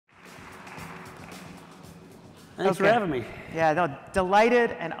Thanks for having me. Yeah, no,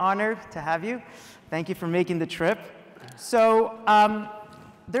 delighted and honored to have you. Thank you for making the trip. So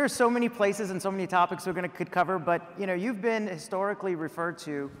there are so many places and so many topics we're could cover, but you've been historically referred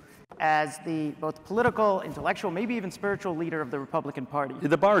to as the both political, intellectual, maybe even spiritual leader of the Republican Party.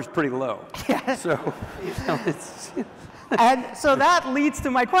 The bar is pretty low. Yeah. So, and so that leads to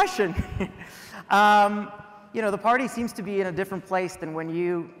my question. The party seems to be in a different place than when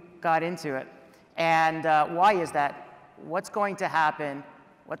you got into it. And why is that? What's going to happen?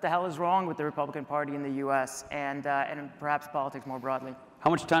 What the hell is wrong with the Republican Party in the U.S. and perhaps politics more broadly? How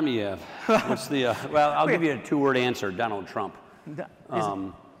much time do you have? What's the? Well, I'll give you a two-word answer: Donald Trump.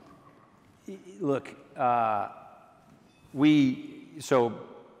 Look, so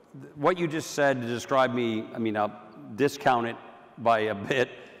what you just said to describe me. I mean, I'll discount it by a bit.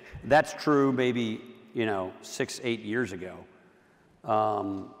 That's true. Maybe 6-8 years ago.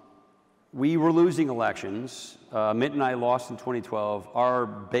 We were losing elections. Mitt and I lost in 2012. Our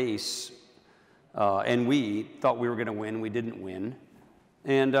base and we thought we were going to win. We didn't win.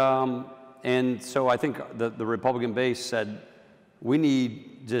 And so I think the Republican base said, we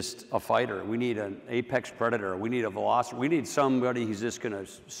need just a fighter. We need an apex predator. We need a velocity. We need somebody who's just going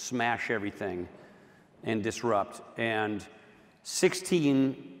to smash everything and disrupt. And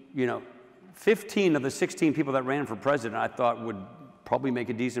 15 of the 16 people that ran for president, I thought would probably make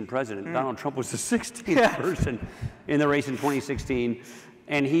a decent president. Donald Trump was the 16th person in the race in 2016.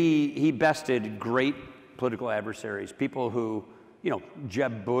 And he bested great political adversaries, people who,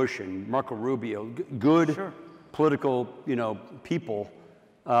 Jeb Bush and Marco Rubio, good political, people,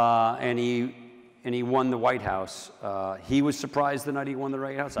 and he won the White House. He was surprised the night he won the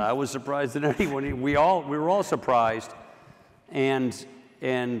White House. I was surprised the night he won. We were all surprised, and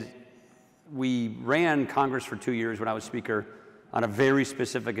we ran Congress for 2 years when I was Speaker on a very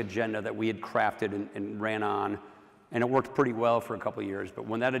specific agenda that we had crafted and ran on, and it worked pretty well for a couple of years. But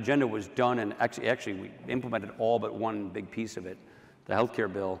when that agenda was done, and actually we implemented all but one big piece of it, the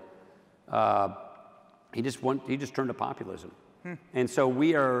healthcare bill, he just turned to populism. And so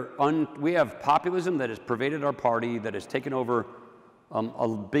we have populism that has pervaded our party, that has taken over a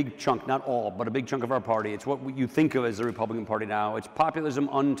big chunk, not all, but a big chunk of our party. It's what you think of as the Republican Party now. It's populism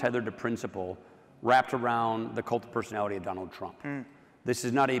untethered to principle, wrapped around the cult of personality of Donald Trump. This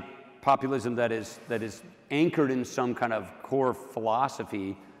is not a populism that is anchored in some kind of core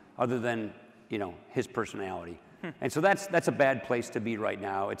philosophy other than his personality. And so that's a bad place to be right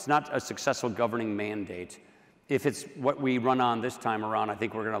now. It's not a successful governing mandate. If it's what we run on this time around, I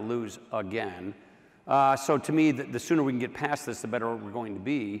think we're going to lose again. So to me, the sooner we can get past this, the better we're going to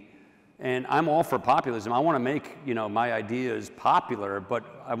be. And I'm all for populism. I want to make my ideas popular, but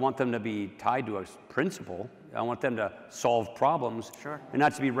I want them to be tied to a principle. I want them to solve problems, and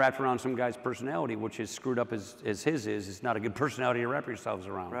not to be wrapped around some guy's personality, which is screwed up as his is. It's not a good personality to wrap yourselves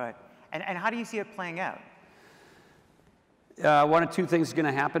around. Right. And how do you see it playing out? One of two things is going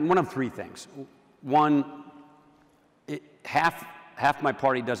to happen. One of three things. One, half my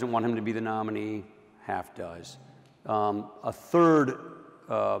party doesn't want him to be the nominee. Half does. A third,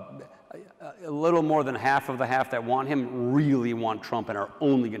 a little more than half of the half that want him really want Trump and are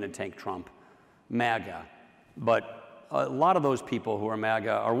only going to take Trump. MAGA. But a lot of those people who are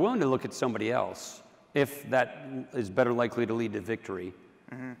MAGA are willing to look at somebody else if that is better likely to lead to victory.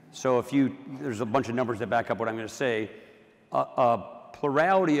 So there's a bunch of numbers that back up what I'm going to say. A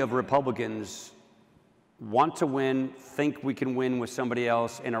plurality of Republicans want to win, think we can win with somebody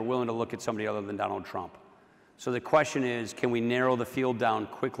else, and are willing to look at somebody other than Donald Trump. So the question is, can we narrow the field down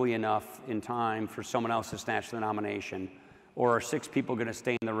quickly enough in time for someone else to snatch the nomination? Or are 6 people going to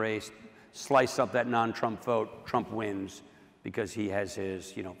stay in the race, slice up that non-Trump vote, Trump wins because he has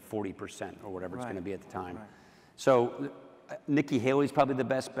his 40% or whatever it's going to be at the time. So Nikki Haley's probably the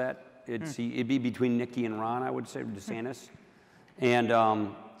best bet. It'd be between Nikki and Ron, I would say, DeSantis. And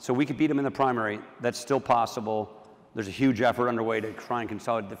so we could beat him in the primary. That's still possible. There's a huge effort underway to try and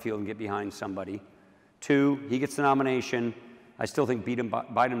consolidate the field and get behind somebody. 2, he gets the nomination. I still think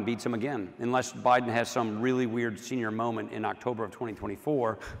Biden beats him again, unless Biden has some really weird senior moment in October of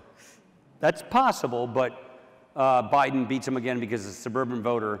 2024. That's possible, but Biden beats him again because the suburban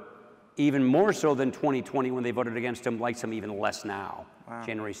voter, even more so than 2020 when they voted against him, likes him even less now,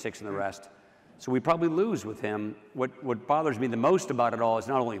 January 6th and the rest. So we probably lose with him. What bothers me the most about it all is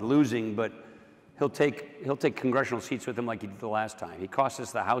not only losing, but he'll take congressional seats with him like he did the last time. He cost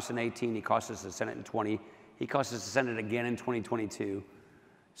us the House in 18, he cost us the Senate in 20, he cost us the Senate again in 2022.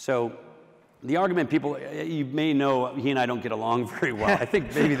 So the argument you may know, he and I don't get along very well. I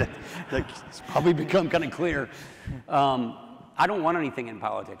think maybe that's probably become kind of clear. I don't want anything in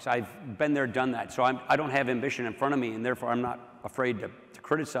politics. I've been there, done that. So I don't have ambition in front of me, and therefore I'm not afraid to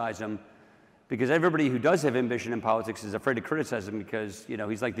criticize him, because everybody who does have ambition in politics is afraid to criticize him because, you know,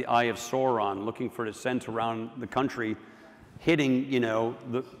 he's like the Eye of Sauron, looking for dissent around the country, hitting, you know,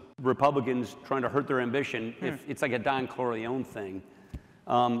 the Republicans trying to hurt their ambition. If it's like a Don Corleone thing.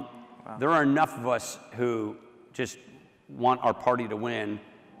 There are enough of us who just want our party to win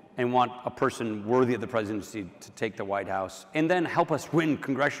and want a person worthy of the presidency to take the White House and then help us win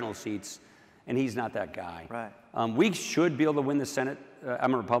congressional seats, and he's not that guy. Right. We should be able to win the Senate.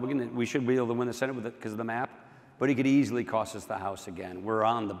 I'm a Republican, and we should be able to win the Senate with it because of the map, but he could easily cost us the House again. We're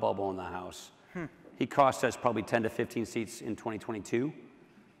on the bubble in the House. He cost us probably 10 to 15 seats in 2022.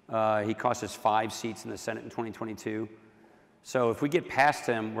 He cost us 5 seats in the Senate in 2022. So if we get past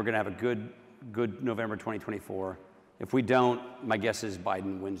him, we're going to have a good November 2024. If we don't, my guess is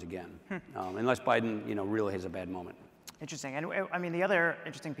Biden wins again, unless Biden, you know, really has a bad moment. Interesting. And I mean, the other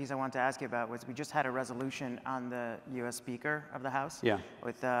interesting piece I wanted to ask you about was we just had a resolution on the U.S. Speaker of the House. Yeah.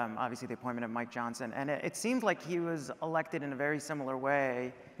 With obviously the appointment of Mike Johnson, and it seemed like he was elected in a very similar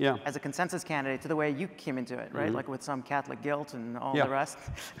way. Yeah. As a consensus candidate to the way you came into it, right? Like with some Catholic guilt and all the rest.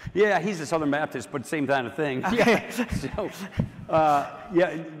 Yeah, he's a Southern Baptist, but same kind of thing. Okay. So,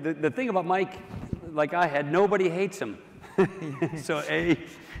 the thing about Mike, like I had, nobody hates him. So A,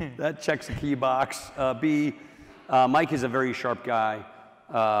 that checks a key box. B, Mike is a very sharp guy,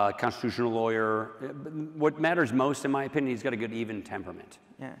 constitutional lawyer. What matters most, in my opinion, he's got a good even temperament.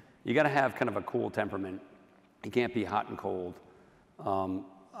 Yeah. You got to have kind of a cool temperament. He can't be hot and cold.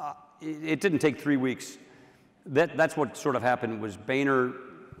 It didn't take 3 weeks. That's what sort of happened. Was Boehner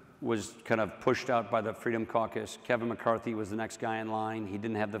was kind of pushed out by the Freedom Caucus. Kevin McCarthy was the next guy in line. He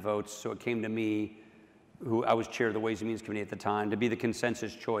didn't have the votes, so it came to me, who I was chair of the Ways and Means Committee at the time, to be the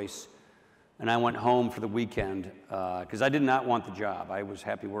consensus choice. And I went home for the weekend because I did not want the job. I was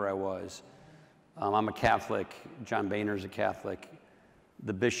happy where I was. I'm a Catholic. John Boehner's a Catholic.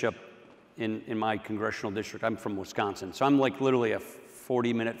 The bishop in my congressional district, I'm from Wisconsin, so I'm like literally a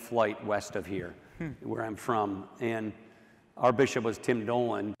 40-minute flight west of here, where I'm from. And our bishop was Tim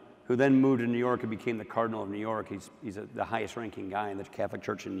Dolan, who then moved to New York and became the Cardinal of New York. He's the highest-ranking guy in the Catholic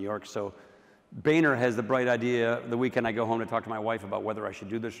Church in New York. So Boehner has the bright idea, the weekend I go home to talk to my wife about whether I should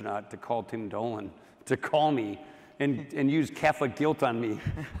do this or not, to call Tim Dolan to call me and use Catholic guilt on me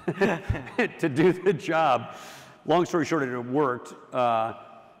to do the job. Long story short, it worked.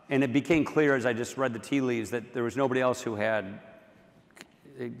 And it became clear as I just read the tea leaves that there was nobody else who had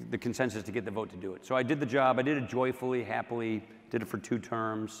the consensus to get the vote to do it. So I did the job. I did it joyfully, happily, did it for 2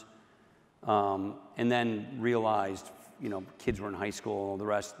 terms, and then realized, you know, kids were in high school, the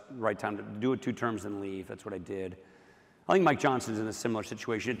right time to do it 2 terms and leave. That's what I did. I think Mike Johnson's in a similar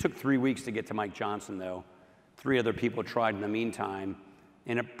situation. It took 3 weeks to get to Mike Johnson, though. 3 other people tried in the meantime,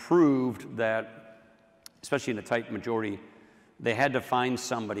 and it proved that, especially in a tight majority, they had to find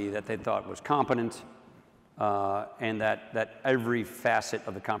somebody that they thought was competent and that every facet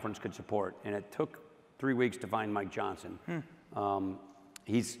of the conference could support. And it took 3 weeks to find Mike Johnson.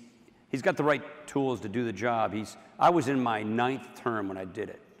 He's got the right tools to do the job. I was in my 9th term when I did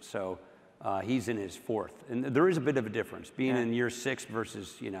it, so he's in his 4th. And there is a bit of a difference, being in year 6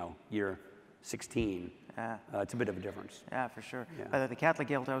 versus, you know, year 16. It's a bit of a difference. Yeah, for sure. The Catholic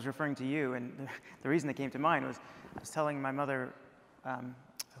guilt, I was referring to you, and the reason that came to mind was I was telling my mother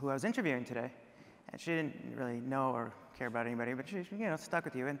who I was interviewing today, and she didn't really know or care about anybody, but she, you know, stuck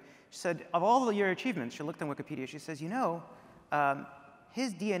with you. And she said, of all your achievements, she looked on Wikipedia, she says, you know,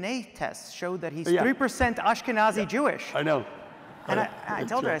 his DNA tests showed that he's 3% Ashkenazi Jewish. I know. And I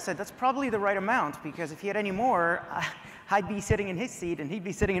told her, I said, that's probably the right amount, because if he had any more, I'd be sitting in his seat and he'd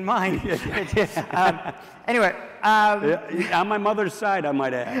be sitting in mine. Anyway. On my mother's side, I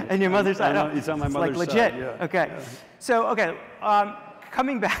might add. On your mother's side? No, it's on my mother's like side. legit. Yeah. Okay. Yeah. So, okay,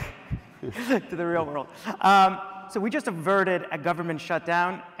 coming back to the real world. So we just averted a government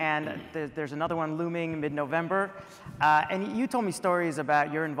shutdown, and there's another one looming mid-November. And you told me stories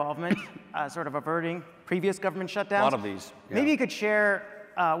about your involvement, sort of averting previous government shutdowns. A lot of these. Yeah. Maybe you could share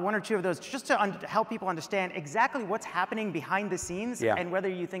 1 or 2 of those, just to help people understand exactly what's happening behind the scenes and whether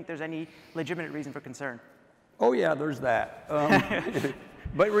you think there's any legitimate reason for concern. Oh yeah, there's that.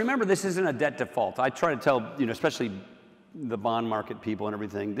 But remember, this isn't a debt default. I try to tell, you know, especially the bond market people and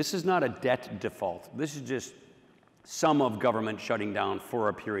everything, this is not a debt default. This is just some of government shutting down for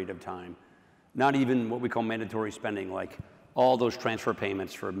a period of time. Not even what we call mandatory spending, like all those transfer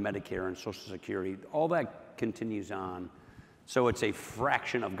payments for Medicare and Social Security, all that continues on. So it's a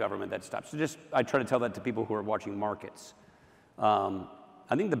fraction of government that stops. So just, I try to tell that to people who are watching markets. I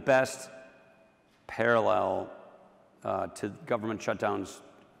think the best parallel to government shutdowns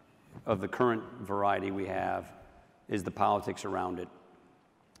of the current variety we have is the politics around it.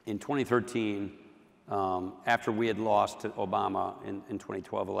 In 2013, after we had lost to Obama in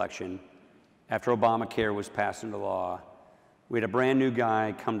 2012 election, after Obamacare was passed into law, we had a brand new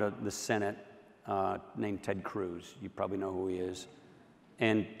guy come to the Senate named Ted Cruz. You probably know who he is.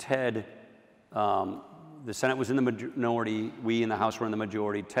 And Ted, the Senate was in the minority, we in the House were in the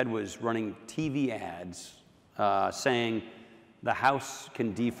majority. Ted was running TV ads saying the House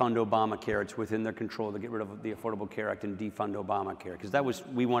can defund Obamacare. It's within their control to get rid of the Affordable Care Act and defund Obamacare. Because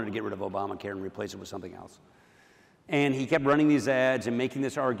we wanted to get rid of Obamacare and replace it with something else. And he kept running these ads and making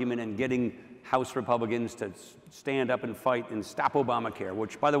this argument and getting House Republicans to stand up and fight and stop Obamacare,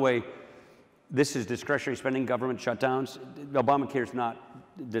 which, by the way, this is discretionary spending, government shutdowns. Obamacare is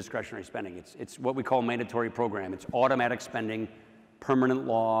not discretionary spending. It's what we call mandatory program. It's automatic spending, permanent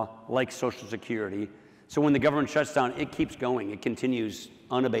law, like Social Security. So when the government shuts down, it keeps going. It continues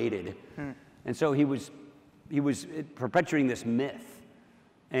unabated. And so he was perpetuating this myth.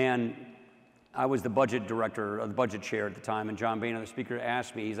 And I was the budget director, or the budget chair at the time, and John Boehner, the speaker,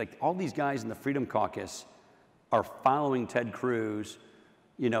 asked me, he's like, all these guys in the Freedom Caucus are following Ted Cruz,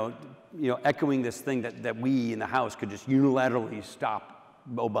 echoing this thing that we in the House could just unilaterally stop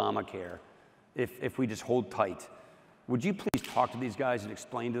Obamacare if we just hold tight. Would you please talk to these guys and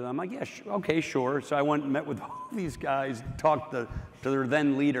explain to them? I'm like, yeah, okay, sure. So I went and met with all these guys, talked to their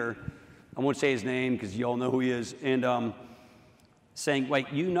then leader. I won't say his name because you all know who he is. And saying, wait,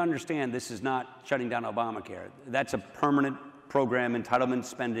 you understand this is not shutting down Obamacare. That's a permanent program, entitlement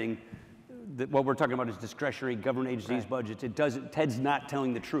spending. What we're talking about is discretionary government agencies' budgets. It doesn't, Ted's not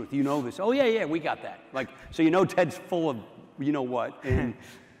telling the truth. You know this. Oh, yeah, we got that. So you know Ted's full of you know what,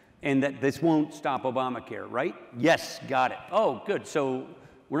 and that this won't stop Obamacare, right? Yes, got it. Oh, good. So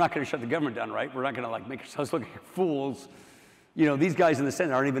we're not going to shut the government down, right? We're not going to make ourselves look like fools. These guys in the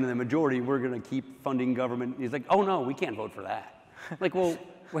Senate aren't even in the majority. We're going to keep funding government. He's like, oh, no, we can't vote for that. Well,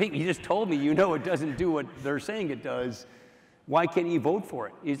 wait, you just told me it doesn't do what they're saying it does. Why can't you vote for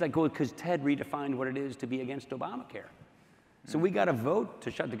it? He's like, well, because Ted redefined what it is to be against Obamacare. So we got to vote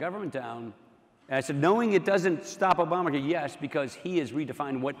to shut the government down. And I said, knowing it doesn't stop Obamacare, yes, because he has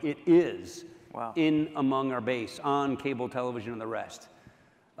redefined what it is among our base, on cable television and the rest.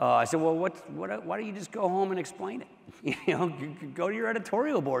 I said, well, why don't you just go home and explain it? Go to your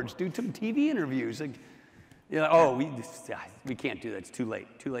editorial boards, do some TV interviews. We can't do that. It's too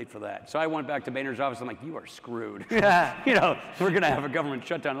late for that. So I went back to Boehner's office. I'm like, you are screwed. We're going to have a government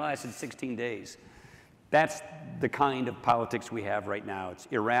shutdown that lasted 16 days. That's the kind of politics we have right now. It's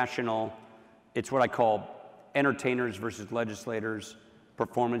irrational. It's what I call entertainers versus legislators,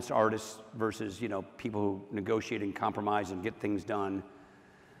 performance artists versus people who negotiate and compromise and get things done.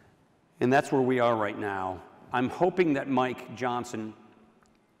 And that's where we are right now. I'm hoping that Mike Johnson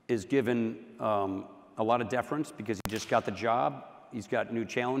is given a lot of deference because he just got the job. He's got new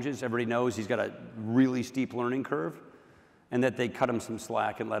challenges. Everybody knows he's got a really steep learning curve, and that they cut him some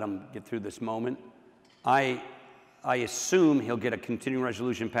slack and let him get through this moment. I assume he'll get a continuing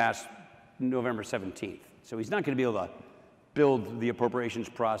resolution passed November 17th. So he's not going to be able to build the appropriations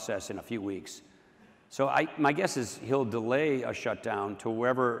process in a few weeks. So my guess is he'll delay a shutdown to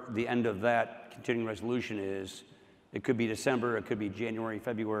wherever the end of that continuing resolution is. It could be December, it could be January,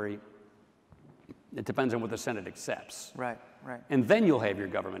 February. It depends on what the Senate accepts. Right. And then you'll have your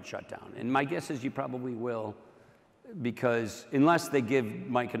government shutdown. And my guess is you probably will, because unless they give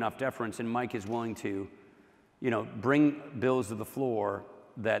Mike enough deference and Mike is willing to, bring bills to the floor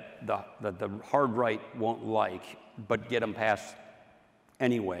that the hard right won't like, but get them passed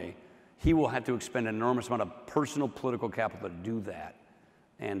anyway, he will have to expend an enormous amount of personal political capital to do that.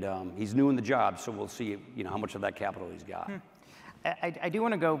 And he's new in the job, so we'll see, how much of that capital he's got. I do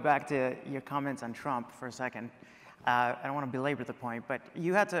want to go back to your comments on Trump for a second. I don't want to belabor the point, but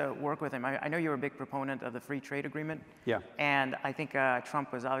you had to work with him. I know you're a big proponent of the free trade agreement. Yeah. And I think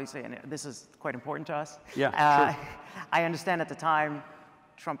Trump was obviously, and this is quite important to us. Yeah, sure. I understand at the time,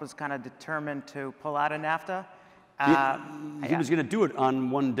 Trump was kind of determined to pull out of NAFTA. He was going to do it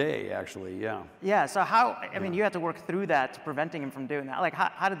on one day, actually, yeah. Yeah, so you had to work through that to preventing him from doing that.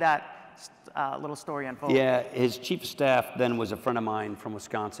 How did that little story unfold? Yeah, his chief of staff then was a friend of mine from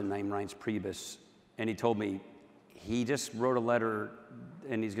Wisconsin named Reince Priebus, and he told me he just wrote a letter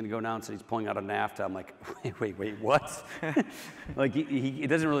and he's going to go announce that he's pulling out of NAFTA. I'm like, wait, what? It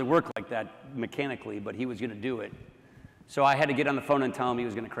doesn't really work like that mechanically, but he was going to do it. So I had to get on the phone and tell him he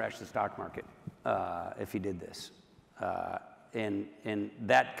was going to crash the stock market if he did this. And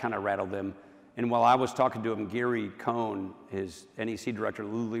that kind of rattled him. And while I was talking to him, Gary Cohn, his NEC director,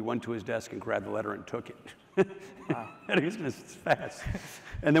 literally went to his desk and grabbed the letter and took it. And he was going to fast.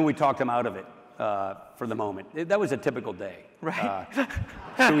 And then we talked him out of it for the moment. That was a typical day. Right.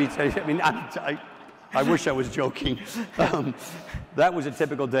 So I mean, I wish I was joking. That was a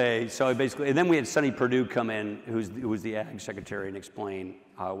typical day. So basically, and then we had Sonny Perdue come in, who was the ag secretary, and explain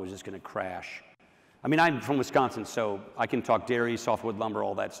how it was just going to crash. I mean, I'm from Wisconsin, so I can talk dairy, softwood lumber,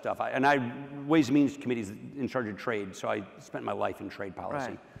 all that stuff. Ways and Means Committee is in charge of trade, so I spent my life in trade policy.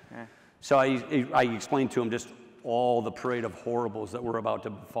 Right. Yeah. So I explained to him just all the parade of horribles that were about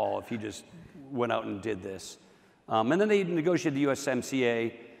to befall if he just went out and did this. And then they negotiated the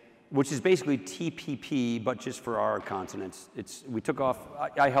USMCA, which is basically TPP, but just for our continents. We took off,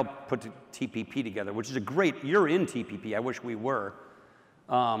 I helped put the TPP together, which is a great, you're in TPP, I wish we were.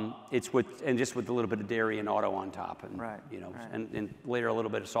 It's just with a little bit of dairy and auto on top, and right, you know, right. and later a little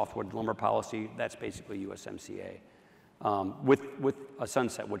bit of softwood lumber policy. That's basically USMCA, with a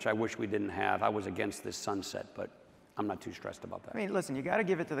sunset, which I wish we didn't have. I was against this sunset, but I'm not too stressed about that. I mean, listen, you got to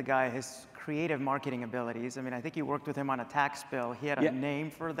give it to the guy his creative marketing abilities. I mean, I think you worked with him on a tax bill. He had a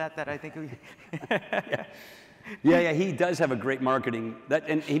name for that I think. Yeah, he does have a great marketing.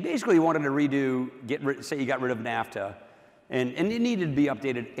 And he basically wanted to say he got rid of NAFTA. And it needed to be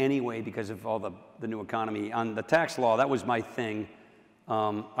updated anyway because of all the new economy. On the tax law, that was my thing.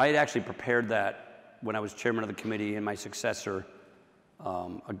 I had actually prepared that when I was chairman of the committee, and my successor,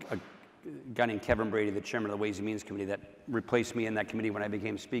 a guy named Kevin Brady, the chairman of the Ways and Means Committee that replaced me in that committee when I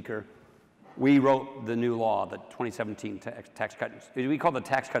became speaker. We wrote the new law, the 2017 tax cuts. We call it the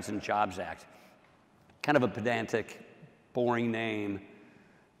Tax Cuts and Jobs Act. Kind of a pedantic, boring name.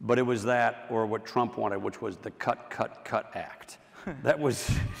 But it was that, or what Trump wanted, which was the Cut Act. That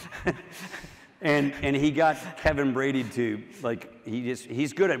was, and he got Kevin Brady to, like,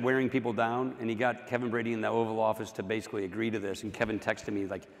 he's good at wearing people down, and he got Kevin Brady in the Oval Office to basically agree to this. And Kevin texted me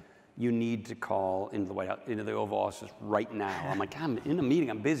like, "You need to call into the White House, into the Oval Office right now." I'm like, "I'm in a meeting,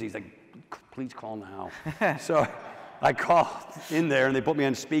 I'm busy." He's like, "Please call now." So I called in there, and they put me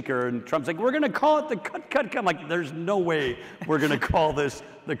on speaker, and Trump's like, "We're going to call it the Cut." I'm like, "There's no way we're going to call this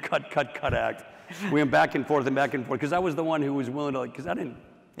the Cut Act." We went back and forth, because I was the one who was willing to, because I didn't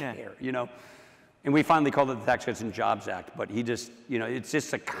care, you know. And we finally called it the Tax Cuts and Jobs Act, but he just, you know, it's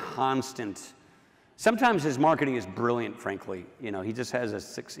just a constant. Sometimes his marketing is brilliant, frankly. You know, he just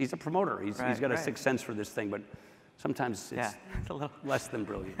has he's a promoter. He's got a sixth sense for this thing, but sometimes it's a little less than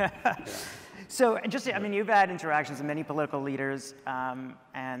brilliant. So, I mean, you've had interactions with many political leaders,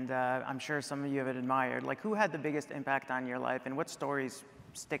 and I'm sure some of you have admired. Like, who had the biggest impact on your life, and what stories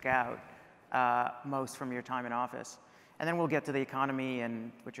stick out most from your time in office? And then we'll get to the economy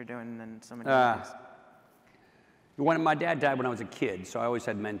and what you're doing and some of the things. My dad died when I was a kid, so I always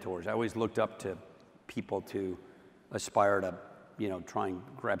had mentors. I always looked up to people to aspire to, you know, try and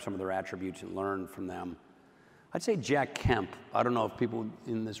grab some of their attributes and learn from them. I'd say Jack Kemp. I don't know if people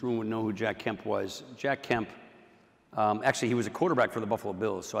in this room would know who Jack Kemp was. Jack Kemp, actually, he was a quarterback for the Buffalo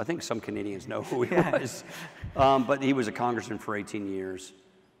Bills, so I think some Canadians know who he was. But he was a congressman for 18 years,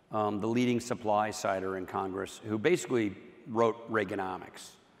 the leading supply-sider in Congress, who basically wrote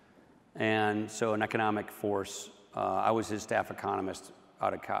Reaganomics. And so an economic force. I was his staff economist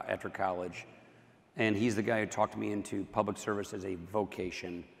after college. And he's the guy who talked me into public service as a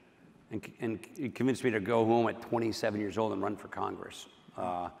vocation. And he convinced me to go home at 27 years old and run for Congress.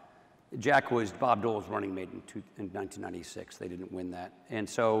 Jack was Bob Dole's running mate in 1996. They didn't win that. And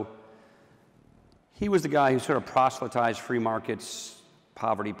so he was the guy who sort of proselytized free markets,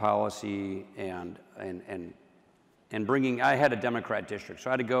 poverty policy, and bringing, I had a Democrat district, so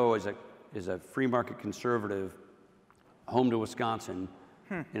I had to go as a free market conservative home to Wisconsin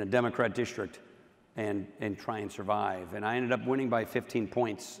in a Democrat district and try and survive. And I ended up winning by 15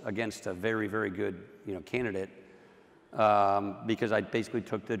 points against a very, very good, you know, candidate because I basically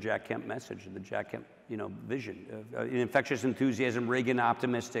took the Jack Kemp message, the Jack Kemp, you know, vision, an infectious enthusiasm, Reagan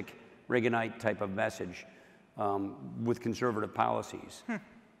optimistic, Reaganite type of message with conservative policies.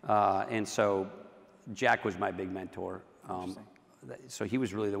 And so Jack was my big mentor. So he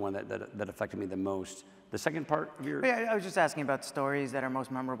was really the one that affected me the most. The second part of your... Yeah, I was just asking about stories that are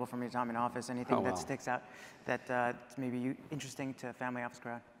most memorable from your time in office, anything that sticks out that maybe interesting to a family office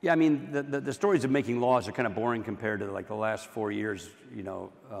crowd. Yeah, I mean, the stories of making laws are kind of boring compared to like the last 4 years, you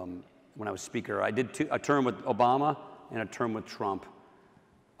know, when I was speaker. I did a term with Obama and a term with Trump.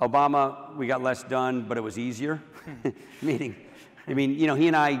 Obama, we got less done, but it was easier. I mean, you know, he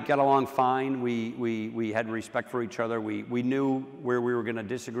and I got along fine. We had respect for each other. We knew where we were going to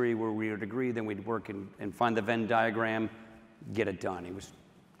disagree, where we would agree. Then we'd work and find the Venn diagram, get it done. It was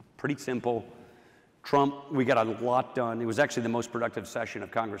pretty simple. Trump, we got a lot done. It was actually the most productive session of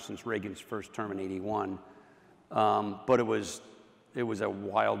Congress since Reagan's first term in '81. But it was a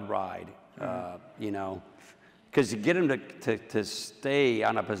wild ride, you know, because to get him to stay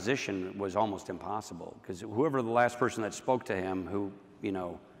on a position was almost impossible. Because whoever the last person that spoke to him, who, you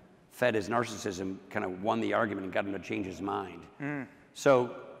know, fed his narcissism, kind of won the argument and got him to change his mind.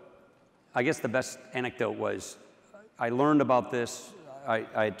 So I guess the best anecdote was I learned about this.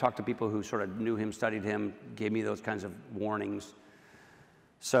 I talked to people who sort of knew him, studied him, gave me those kinds of warnings.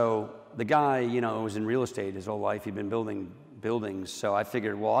 So the guy, you know, was in real estate his whole life. He'd been building buildings. So I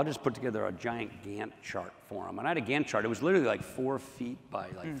figured, well, I'll just put together a giant Gantt chart for him. And I had a Gantt chart. It was literally like 4 feet by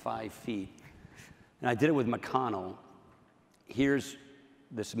like 5 feet. And I did it with McConnell. Here's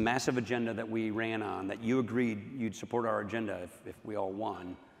this massive agenda that we ran on, that you agreed you'd support our agenda if we all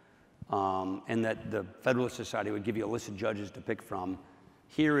won. And that the Federalist Society would give you a list of judges to pick from.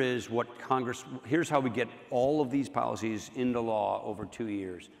 Here is what Congress, here's how we get all of these policies into law over 2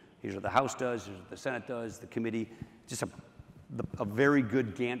 years. Here's what the House does, here's what the Senate does, the committee, just a very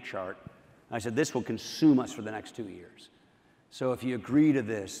good Gantt chart. And I said, this will consume us for the next 2 years. So if you agree to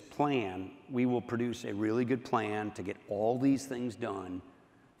this plan, we will produce a really good plan to get all these things done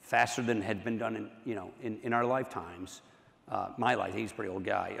faster than had been done in our lifetimes. My life, he's a pretty old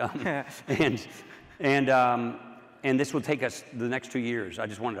guy. And this will take us the next 2 years. I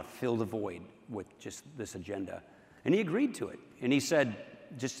just wanted to fill the void with just this agenda. And he agreed to it. And he said,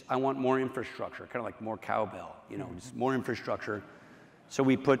 I want more infrastructure, kind of like more cowbell, you know, just more infrastructure. So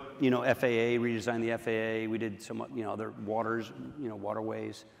we put, you know, FAA, redesigned the FAA. We did some, you know, other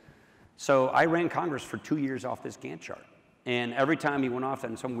waterways. So I ran Congress for 2 years off this Gantt chart. And every time he went off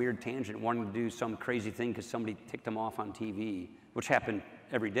on some weird tangent, wanting to do some crazy thing because somebody ticked him off on TV, which happened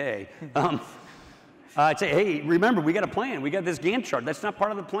every day, I'd say, hey, remember, we got a plan. We got this Gantt chart. That's not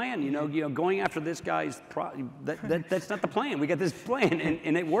part of the plan. You know, going after this guy's, that's not the plan. We got this plan,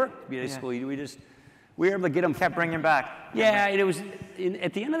 and it worked, basically. Yeah. We were able to get him. Kept bringing him back. Yeah, and it was,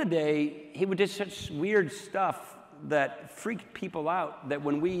 at the end of the day, he would do such weird stuff that freaked people out, that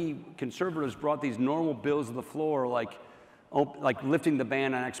when we conservatives brought these normal bills to the floor, like lifting the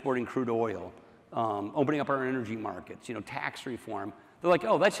ban on exporting crude oil, opening up our energy markets, you know, tax reform, they're like,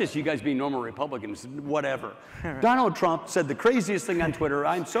 oh, that's just you guys being normal Republicans, whatever. Donald Trump said the craziest thing on Twitter.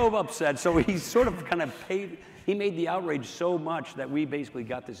 I'm so upset. So he sort of kind of he made the outrage so much that we basically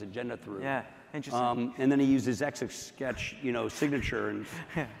got this agenda through. Yeah, interesting. And then he used his Etch-a-Sketch, you know, signature and,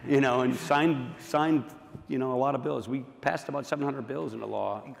 you know, and signed, you know, a lot of bills. We passed about 700 bills into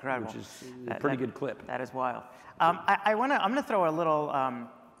law. Incredible. Which is a pretty good clip. That is wild. I'm gonna throw a little,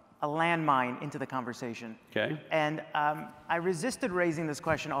 a landmine into the conversation. Okay. And I resisted raising this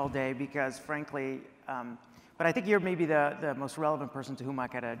question all day because, frankly, but I think you're maybe the most relevant person to whom I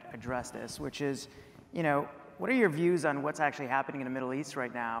could address this, which is, you know, what are your views on what's actually happening in the Middle East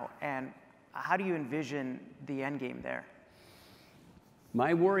right now, and how do you envision the end game there?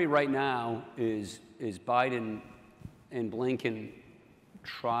 My worry right now is Biden and Blinken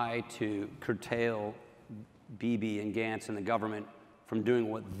try to curtail Bibi and Gantz and the government from doing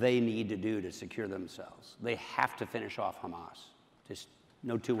what they need to do to secure themselves. They have to finish off Hamas. Just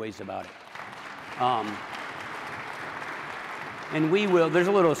no two ways about it. And we will, there's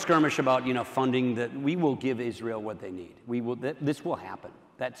a little skirmish about, you know, funding that we will give Israel what they need. This will happen.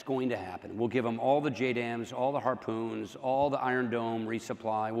 That's going to happen. We'll give them all the JDAMs, all the Harpoons, all the Iron Dome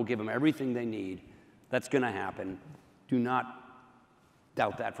resupply. We'll give them everything they need. That's going to happen. Do not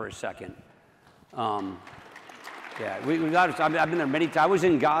doubt that for a second. Yeah, I've been there many times. I was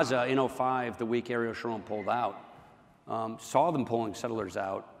in Gaza in 2005, the week Ariel Sharon pulled out. Saw them pulling settlers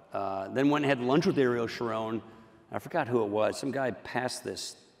out. Then went and had lunch with Ariel Sharon. I forgot who it was. Some guy passed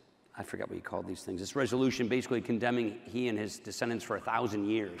this, I forgot what he called these things, this resolution basically condemning he and his descendants for 1,000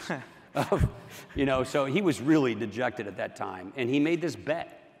 years. You know, so he was really dejected at that time. And he made this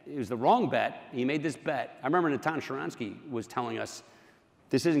bet. It was the wrong bet. He made this bet. I remember Natan Sharansky was telling us,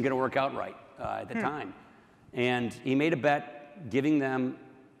 this isn't going to work out right at the time. And he made a bet giving them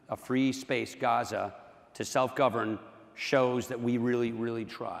a free space, Gaza, to self-govern shows that we really, really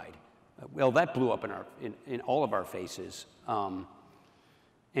tried. Well, that blew up in all of our faces.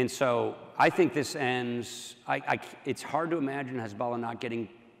 And so I think this ends, it's hard to imagine Hezbollah not getting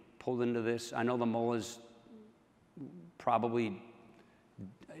pulled into this. I know the mullahs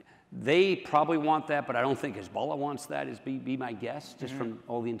they probably want that, but I don't think Hezbollah wants that, be my guess, just from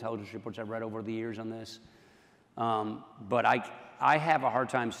all the intelligence reports I've read over the years on this. But I have a hard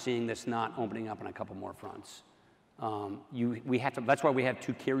time seeing this not opening up on a couple more fronts. We have to, that's why we have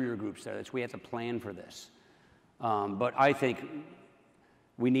 2 carrier groups there. We have to plan for this. But I think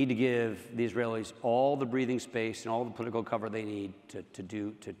we need to give the Israelis all the breathing space and all the political cover they need to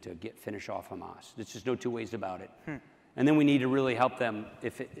finish off Hamas. There's just no two ways about it. And then we need to really help them.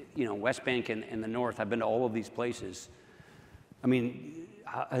 If West Bank and the North, I've been to all of these places. I mean,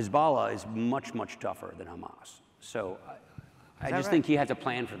 Hezbollah is much, much tougher than Hamas. So I just think he has a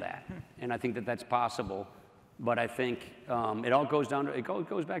plan for that, and I think that that's possible. But I think it all goes down to it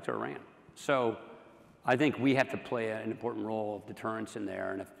goes back to Iran. So I think we have to play an important role of deterrence in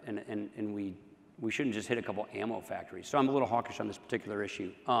there, and we shouldn't just hit a couple ammo factories. So I'm a little hawkish on this particular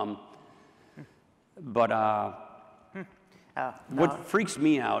issue. What freaks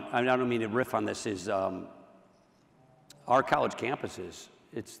me out, I don't mean to riff on this, is our college campuses.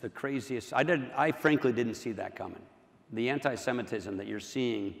 It's the craziest. I frankly didn't see that coming. The anti-Semitism that you're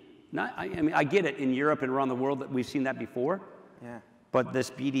seeing. I mean, I get it in Europe and around the world that we've seen that before. Yeah. But this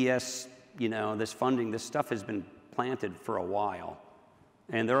BDS, this funding, this stuff has been planted for a while,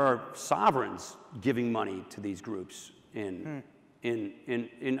 and there are sovereigns giving money to these groups in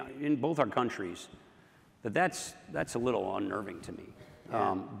both our countries. That's a little unnerving to me.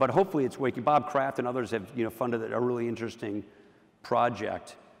 Yeah. But hopefully it's waking. Bob Kraft and others have funded a really interesting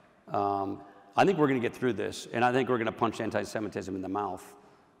project. I think we're going to get through this, and I think we're going to punch anti-Semitism in the mouth.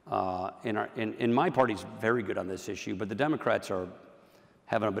 And my party's very good on this issue, but the Democrats are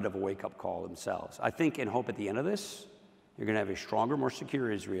having a bit of a wake-up call themselves. I think and hope at the end of this, you're going to have a stronger, more secure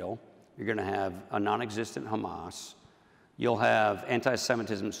Israel. You're going to have a non-existent Hamas. You'll have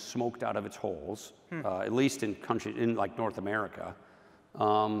anti-Semitism smoked out of its holes, at least in countries in like North America,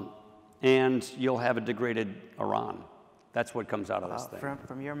 and you'll have a degraded Iran. That's what comes out of this thing.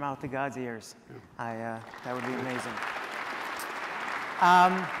 From your mouth to God's ears. Yeah. That would be amazing.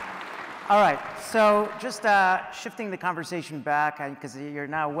 All right, so just shifting the conversation back, because you're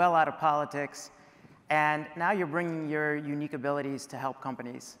now well out of politics, and now you're bringing your unique abilities to help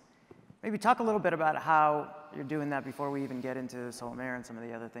companies. Maybe talk a little bit about how you're doing that before we even get into Solamere and some of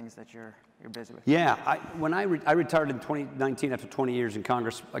the other things that you're busy with. Yeah, when I retired in 2019 after 20 years in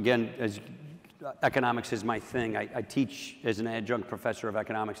Congress, again, as economics is my thing. I teach as an adjunct professor of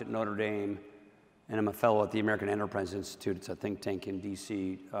economics at Notre Dame, and I'm a fellow at the American Enterprise Institute. It's a think tank in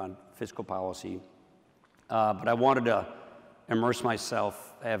DC on fiscal policy. But I wanted to immerse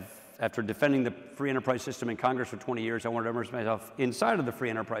myself, after defending the free enterprise system in Congress for 20 years, I wanted to immerse myself inside of the free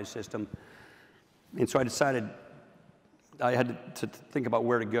enterprise system. And so I decided I had to think about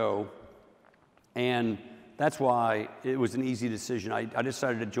where to go. And that's why it was an easy decision. I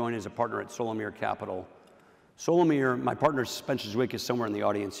decided to join as a partner at Solamere Capital. Solamere, my partner Spencer Zwick is somewhere in the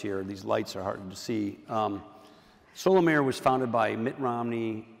audience here. These lights are hard to see. Solamere was founded by Mitt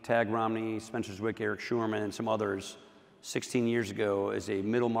Romney, Tag Romney, Spencer Zwick, Eric Schurman, and some others 16 years ago as a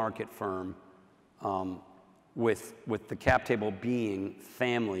middle market firm with the cap table being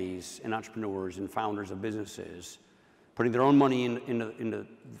families and entrepreneurs and founders of businesses, putting their own money into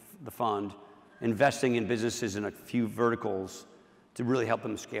the fund, investing in businesses in a few verticals to really help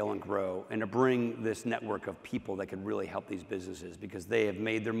them scale and grow, and to bring this network of people that could really help these businesses because they have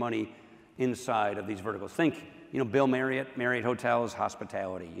made their money inside of these verticals. Think, Bill Marriott, Marriott Hotels,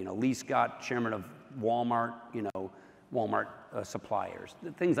 hospitality. Lee Scott, chairman of Walmart, Walmart suppliers,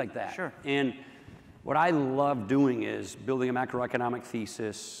 things like that. Sure. And what I love doing is building a macroeconomic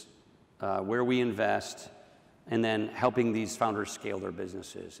thesis where we invest, and then helping these founders scale their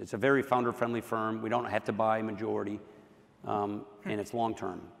businesses. It's a very founder-friendly firm. We don't have to buy majority, and it's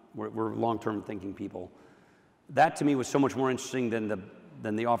long-term. We're long-term thinking people. That to me was so much more interesting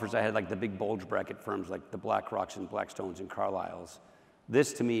than the offers I had, like the big bulge bracket firms like the BlackRocks and Blackstones and Carlyles.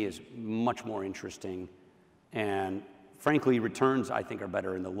 This to me is much more interesting, and frankly, returns I think are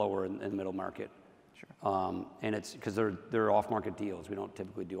better in the lower and middle market. Sure. And it's because they're off-market deals. We don't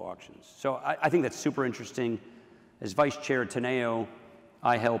typically do auctions. So I think that's super interesting. As vice chair at Teneo,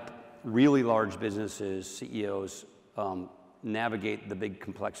 I help really large businesses, CEOs, navigate the big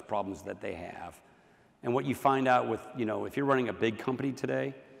complex problems that they have. And what you find out with, if you're running a big company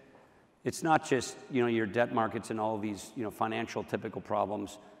today, it's not just, your debt markets and all of these, financial typical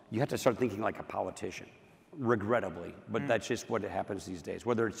problems. You have to start thinking like a politician, regrettably, but that's just what happens these days,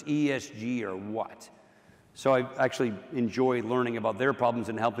 whether it's ESG or what. So I actually enjoy learning about their problems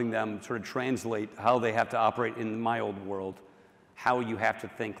and helping them sort of translate how they have to operate in my old world, how you have to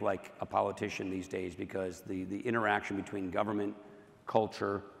think like a politician these days, because the interaction between government,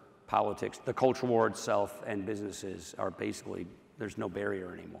 culture, politics, the culture war itself, and businesses are basically, there's no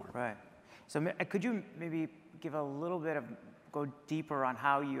barrier anymore. Right. So could you maybe give a little bit of, go deeper on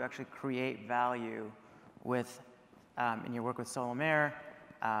how you actually create value with, in your work with Solamere,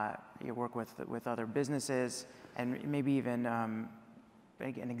 your work with other businesses, and maybe even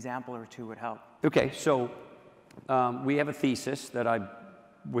Maybe an example or two would help. Okay, so we have a thesis that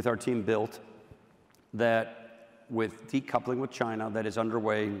with our team built, that with decoupling with China that is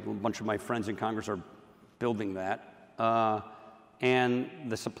underway, a bunch of my friends in Congress are building that, and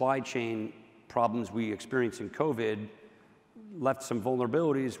the supply chain problems we experienced in COVID left some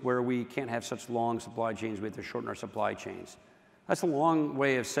vulnerabilities where we can't have such long supply chains. We have to shorten our supply chains. That's a long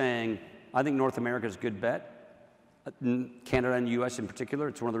way of saying, I think North America is a good bet. Canada and US in particular,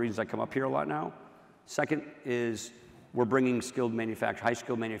 it's one of the reasons I come up here a lot now. Second is we're bringing high-skilled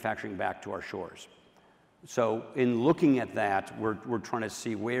manufacturing back to our shores. So in looking at that, we're trying to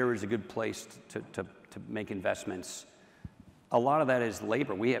see where is a good place to make investments. A lot of that is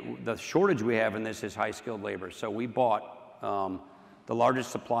labor. The shortage we have in this is high-skilled labor. So we bought the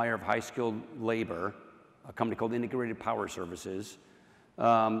largest supplier of high-skilled labor, a company called Integrated Power Services,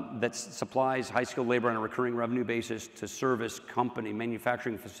 that supplies high-skilled labor on a recurring revenue basis to service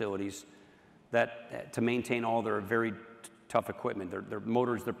manufacturing facilities to maintain all their very tough equipment, their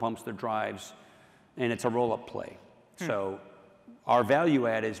motors, their pumps, their drives, and it's a roll-up play. So our value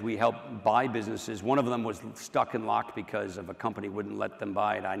add is we help buy businesses. One of them was stuck and locked because of a company wouldn't let them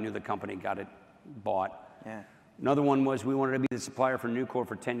buy it. I knew the company got it bought. Yeah. Another one was we wanted to be the supplier for Nucor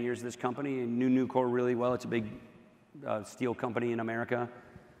for 10 years of this company, and knew Nucor really well. It's a big steel company in America.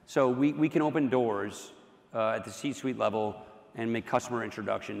 So we can open doors at the C-suite level and make customer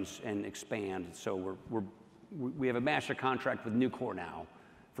introductions and expand. So we have a master contract with Nucor now,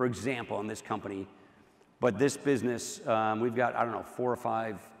 for example, on this company. But this business, we've got, I don't know, 4 or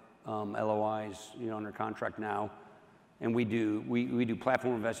 5 LOIs, under contract now, and we do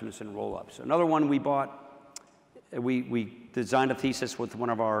platform investments and roll-ups. Another one we bought, we designed a thesis with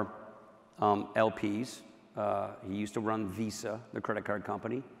one of our LPs. He used to run Visa, the credit card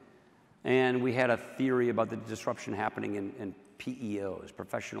company, and we had a theory about the disruption happening in PEOs,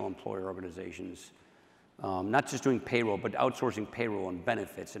 professional employer organizations, not just doing payroll, but outsourcing payroll and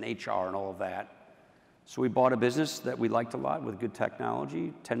benefits and HR and all of that. So we bought a business that we liked a lot with good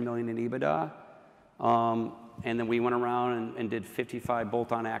technology, $10 million in EBITDA. And then we went around and did 55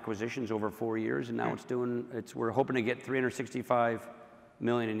 bolt-on acquisitions over 4 years, and now we're hoping to get $365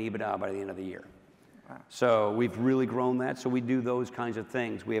 million in EBITDA by the end of the year. Wow. So we've really grown that. So we do those kinds of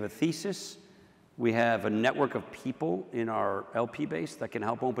things. We have a thesis. We have a network of people in our LP base that can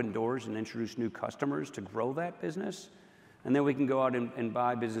help open doors and introduce new customers to grow that business. And then we can go out and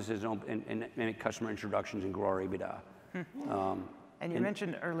buy businesses and make customer introductions and grow our EBITDA. And you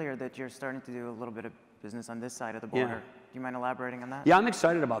mentioned earlier that you're starting to do a little bit of business on this side of the border. Yeah. Do you mind elaborating on that? Yeah, I'm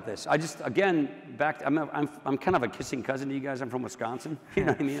excited about this. I just, again, I'm kind of a kissing cousin to you guys. I'm from Wisconsin. You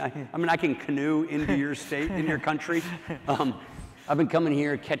know what I mean? I mean, I can canoe into your state, in your country. I've been coming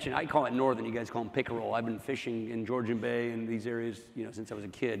here catching, I call it northern, you guys call them pickerel. I've been fishing in Georgian Bay and these areas, since I was a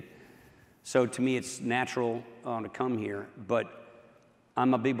kid. So to me, it's natural to come here, but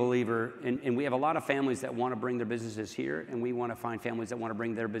I'm a big believer, and we have a lot of families that want to bring their businesses here, and we want to find families that want to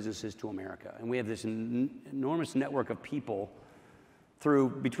bring their businesses to America. And we have this enormous network of people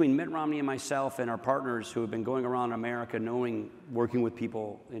between Mitt Romney and myself and our partners who have been going around America working with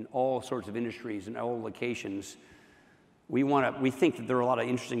people in all sorts of industries and all locations. We think that there are a lot of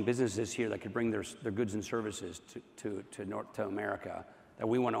interesting businesses here that could bring their goods and services to America, that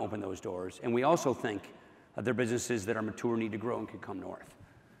we want to open those doors. And we also think that there are businesses that are mature, need to grow, and can come north.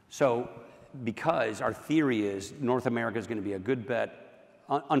 So because our theory is North America is going to be a good bet.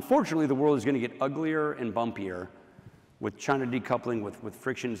 Unfortunately, the world is going to get uglier and bumpier with China decoupling, with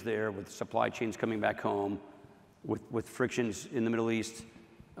frictions there, with supply chains coming back home, with frictions in the Middle East.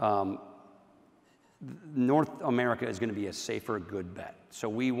 North America is going to be a safer, good bet. So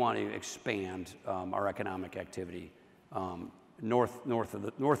we want to expand our economic activity north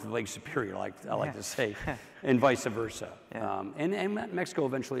of Lake Superior, I like to say, and vice versa. Yeah. And Mexico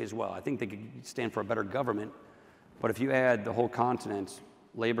eventually as well. I think they could stand for a better government, but if you add the whole continent,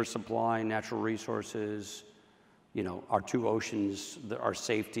 labor supply, natural resources, our 2 oceans, our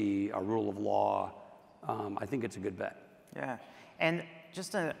safety, our rule of law, I think it's a good bet. Yeah, and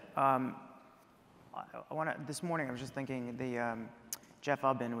just this morning I was just thinking, Jeff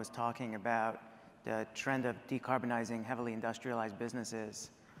Ubben was talking about the trend of decarbonizing heavily industrialized businesses,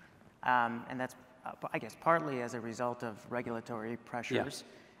 and that's, I guess, partly as a result of regulatory pressures.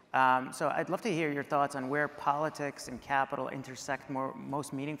 Yeah. So I'd love to hear your thoughts on where politics and capital intersect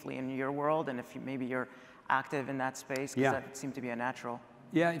most meaningfully in your world, and if maybe you're active in that space, because that seemed to be a natural.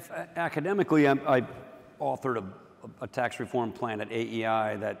 Yeah, academically, I authored a tax reform plan at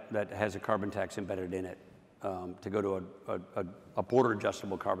AEI that has a carbon tax embedded in it, to go to a border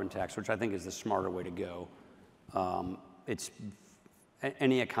adjustable carbon tax, which I think is the smarter way to go. It's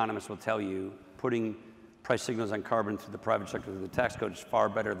any economist will tell you, putting price signals on carbon through the private sector through the tax code is far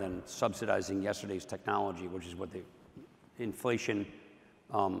better than subsidizing yesterday's technology, which is what the inflation.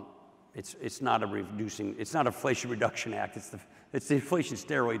 It's not a Inflation Reduction Act. It's the Inflation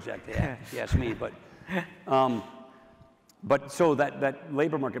Steroids Act. If you ask me, but so that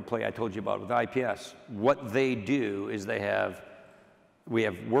labor market play I told you about with IPS, what they do is we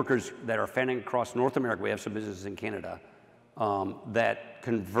have workers that are fanning across North America. We have some businesses in Canada that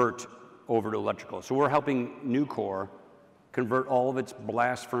convert over to electrical. So we're helping Nucor convert all of its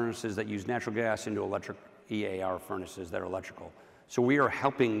blast furnaces that use natural gas into electric EAR furnaces that are electrical. So we are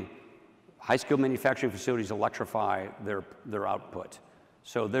helping high-skilled manufacturing facilities electrify their output.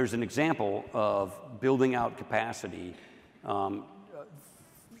 So there's an example of building out capacity of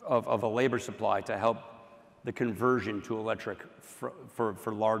a labor supply to help the conversion to electric for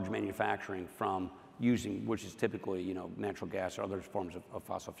large manufacturing from using, which is typically natural gas or other forms of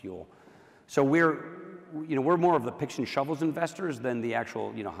fossil fuel. So we're more of the picks and shovels investors than the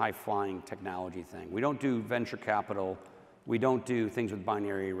actual high-flying technology thing. We don't do venture capital. We don't do things with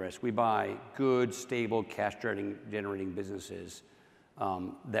binary risk. We buy good, stable, cash-generating businesses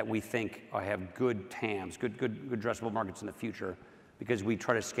that we think have good TAMs, good addressable markets in the future, because we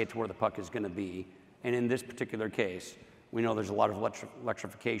try to skate to where the puck is going to be. And in this particular case, we know there's a lot of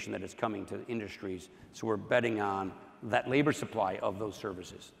electrification that is coming to industries, so we're betting on that labor supply of those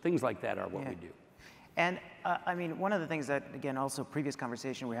services. Things like that are what we do. And I mean, one of the things that, again, also previous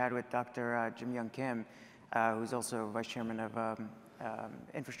conversation we had with Dr. Jim Young Kim, who's also vice chairman of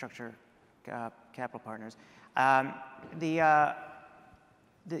Infrastructure Capital Partners,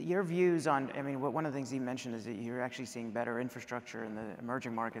 your views on, I mean, one of the things he mentioned is that you're actually seeing better infrastructure in the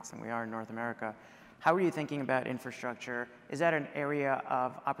emerging markets than we are in North America. How are you thinking about infrastructure? Is that an area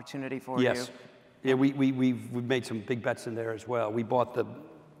of opportunity for you? Yes. Yeah, we've made some big bets in there as well. We bought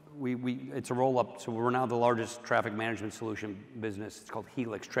it's a roll-up, so we're now the largest traffic management solution business. It's called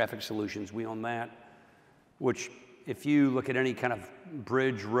Helix Traffic Solutions. We own that, which if you look at any kind of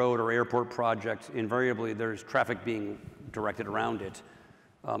bridge, road, or airport project, invariably there's traffic being directed around it.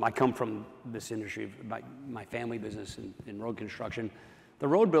 I come from this industry, my family business in road construction. The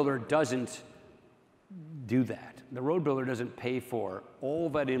road builder doesn't do that. The road builder doesn't pay for all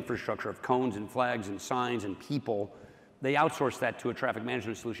that infrastructure of cones and flags and signs and people. They outsource that to a traffic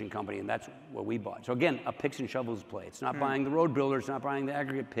management solution company, and that's what we bought. So again, a picks and shovels play. It's not buying the road builder, it's not buying the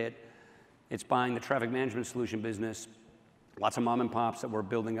aggregate pit, it's buying the traffic management solution business. Lots of mom and pops that we're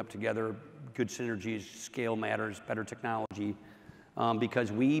building up together, good synergies, scale matters, better technology,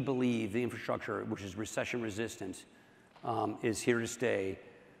 because we believe the infrastructure, which is recession resistant, is here to stay.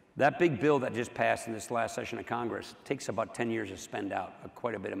 That big bill that just passed in this last session of Congress takes about 10 years to spend out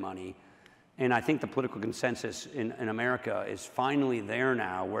quite a bit of money. And I think the political consensus in America is finally there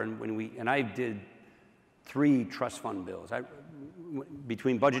now, and I did 3 trust fund bills.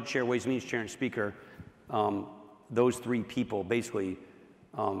 Between budget chair, ways and means chair, and speaker, those 3 people basically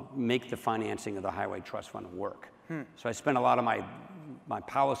make the financing of the highway trust fund work. So I spent a lot of my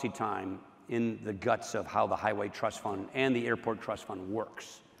policy time in the guts of how the highway trust fund and the airport trust fund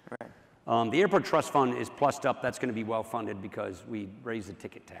works. Right. The airport trust fund is plussed up. That's going to be well funded because we raised the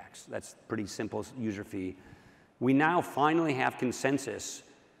ticket tax. That's pretty simple user fee. We now finally have consensus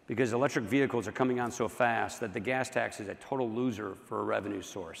because electric vehicles are coming on so fast that the gas tax is a total loser for a revenue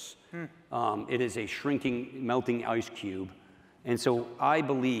source. It is a shrinking, melting ice cube. And so I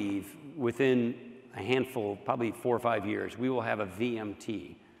believe within a handful, probably 4 or 5 years, we will have a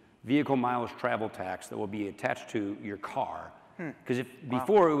VMT, vehicle mileage travel tax, that will be attached to your car. Because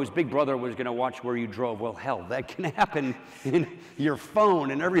before it was Big Brother was going to watch where you drove. Well, hell, that can happen in your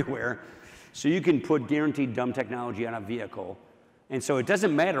phone and everywhere. So you can put guaranteed dumb technology on a vehicle. And so it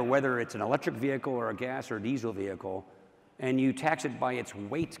doesn't matter whether it's an electric vehicle or a gas or diesel vehicle, and you tax it by its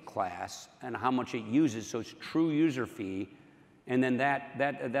weight class and how much it uses, so it's true user fee, and then that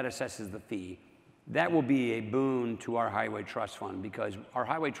assesses the fee. That will be a boon to our highway trust fund, because our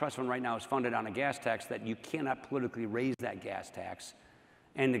highway trust fund right now is funded on a gas tax that you cannot politically raise that gas tax.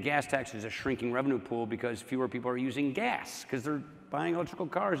 And the gas tax is a shrinking revenue pool because fewer people are using gas because they're buying electrical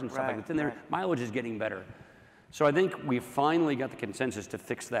cars and stuff like that. And their mileage is getting better. So I think we finally got the consensus to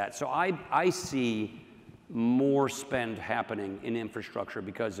fix that. So I see more spend happening in infrastructure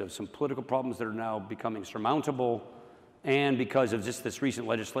because of some political problems that are now becoming surmountable, and because of just this recent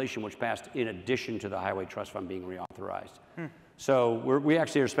legislation which passed in addition to the Highway Trust Fund being reauthorized. So we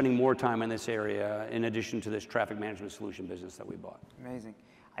actually are spending more time in this area in addition to this traffic management solution business that we bought. Amazing.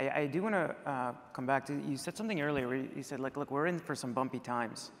 I do want to come back to, you said something earlier where you said, like, look, we're in for some bumpy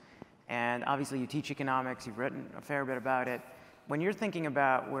times. And obviously you teach economics, you've written a fair bit about it. when you're thinking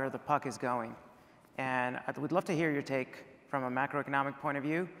about where the puck is going, and I would love to hear your take from a macroeconomic point of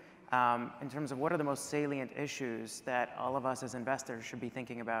view, in terms of what are the most salient issues that all of us as investors should be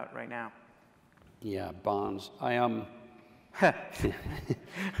thinking about right now? Yeah, bonds.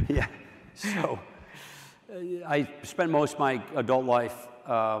 Yeah. So I spent most of my adult life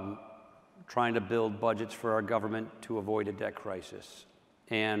trying to build budgets for our government to avoid a debt crisis.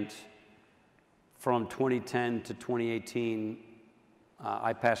 And from 2010 to 2018,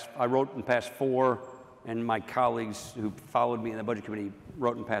 I wrote and passed 4, and my colleagues who followed me in the budget committee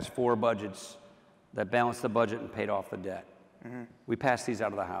wrote and passed 4 budgets that balanced the budget and paid off the debt. Mm-hmm. We passed these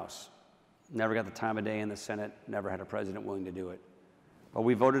out of the House. Never got the time of day in the Senate, never had a president willing to do it. But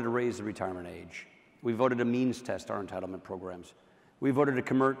we voted to raise the retirement age. We voted to means test our entitlement programs. We voted to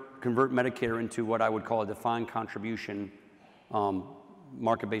convert Medicare into what I would call a defined contribution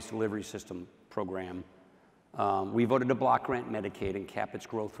market-based delivery system program. We voted to block grant Medicaid and cap its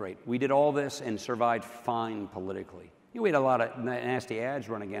growth rate. We did all this and survived fine politically. We had a lot of nasty ads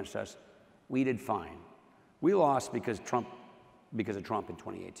run against us. We did fine. We lost because of Trump in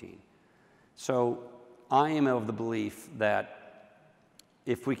 2018. So I am of the belief that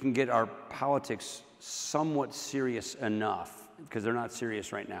if we can get our politics somewhat serious enough, because they're not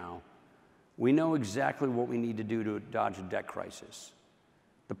serious right now, we know exactly what we need to do to dodge a debt crisis.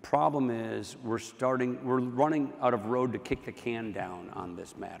 The problem is we're running out of road to kick the can down on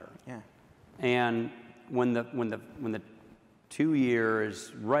this matter. Yeah. And when the 2-year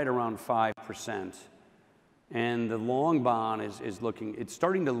is right around 5%, and the long bond it's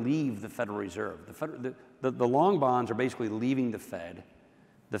starting to leave the Federal Reserve. The long bonds are basically leaving the Fed.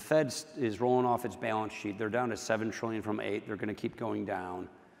 The Fed is rolling off its balance sheet. They're down to $7 trillion from $8 trillion. They're going to keep going down.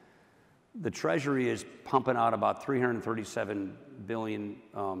 The Treasury is pumping out about $337 billion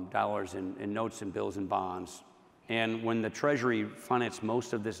in notes and bills and bonds. And when the Treasury financed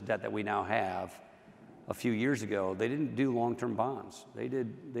most of this debt that we now have, a few years ago, they didn't do long-term bonds. They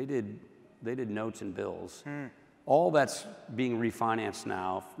did notes and bills. All that's being refinanced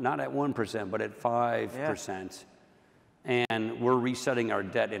now, not at 1%, but at 5%. Yeah. And we're resetting our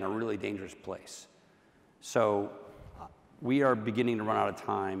debt in a really dangerous place. So we are beginning to run out of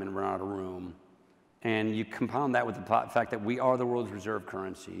time and run out of room. And you compound that with the fact that we are the world's reserve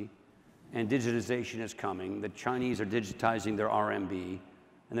currency, and digitization is coming. The Chinese are digitizing their RMB,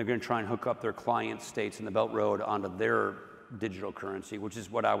 and they're going to try and hook up their client states in the Belt Road onto their digital currency, which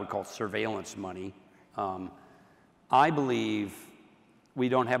is what I would call surveillance money. I believe we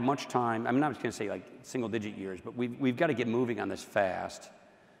don't have much time. I'm not going to say like single-digit years, but we've got to get moving on this fast.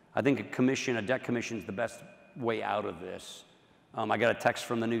 I think a debt commission is the best way out of this. I got a text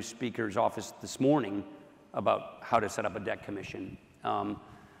from the new Speaker's office this morning about how to set up a debt commission.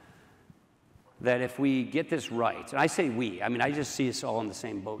 That if we get this right, and I say we, I mean, I just see us all in the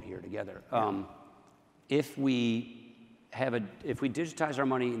same boat here together. If we digitize our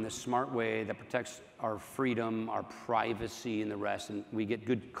money in the smart way that protects our freedom, our privacy, and the rest, and we get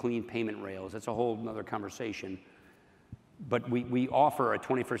good, clean payment rails, that's a whole other conversation. But we offer a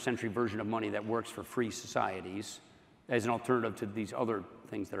 21st century version of money that works for free societies as an alternative to these other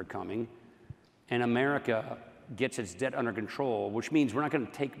things that are coming. And America gets its debt under control, which means we're not going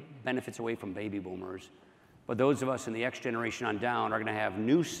to take benefits away from baby boomers, but those of us in the X generation on down are going to have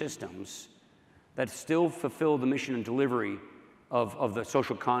new systems that still fulfill the mission and delivery of the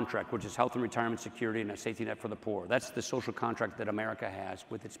social contract, which is health and retirement security and a safety net for the poor. That's the social contract that America has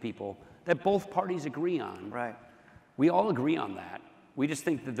with its people that both parties agree on. Right. We all agree on that. We just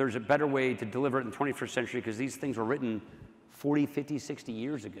think that there's a better way to deliver it in the 21st century because these things were written 40, 50, 60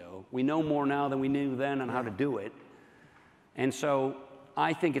 years ago. We know more now than we knew then on how to do it. And so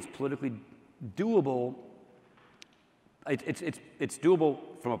I think it's politically doable. It's doable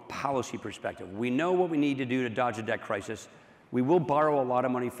from a policy perspective. We know what we need to do to dodge a debt crisis. We will borrow a lot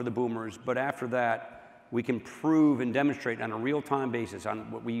of money for the boomers, but after that, we can prove and demonstrate on a real-time basis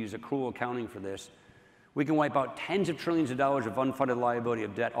on what we use accrual accounting for this. We can wipe out tens of trillions of dollars of unfunded liability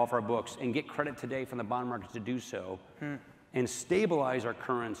of debt off our books and get credit today from the bond markets to do so and stabilize our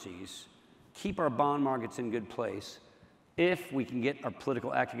currencies, keep our bond markets in good place if we can get our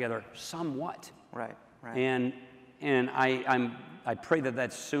political act together somewhat. Right, right. And I pray that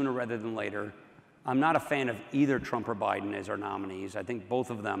that's sooner rather than later. I'm not a fan of either Trump or Biden as our nominees. I think both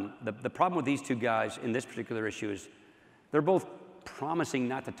of them, the problem with these two guys in this particular issue is they're both promising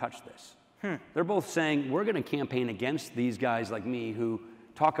not to touch this. They're both saying, we're going to campaign against these guys like me who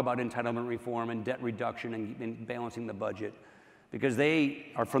talk about entitlement reform and debt reduction and balancing the budget because they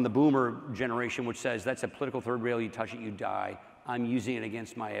are from the boomer generation, which says that's a political third rail, you touch it, you die. I'm using it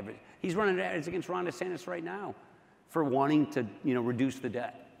against my evidence. He's running ads against Ron DeSantis right now for wanting to, reduce the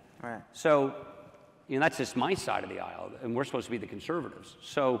debt. Right. So, that's just my side of the aisle, and we're supposed to be the conservatives.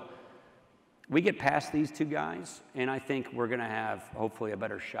 So we get past these two guys, and I think we're going to have, hopefully, a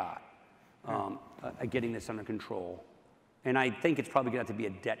better shot at getting this under control. And I think it's probably going to have to be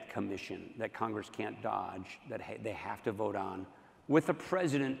a debt commission that Congress can't dodge, that they have to vote on, with the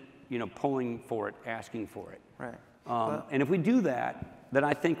president, pulling for it, asking for it. Right. And if we do that, then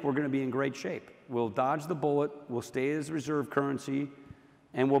I think we're going to be in great shape. We'll dodge the bullet, we'll stay as reserve currency,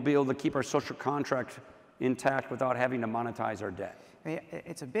 and we'll be able to keep our social contract intact without having to monetize our debt. I mean,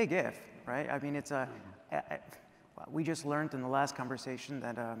 it's a big if, right? I mean, we just learned in the last conversation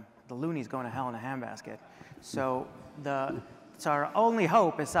that the loony's going to hell in a handbasket. So our only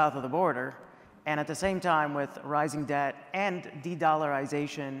hope is south of the border, and at the same time with rising debt and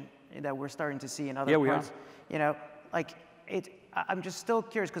de-dollarization that we're starting to see in other parts. I'm just still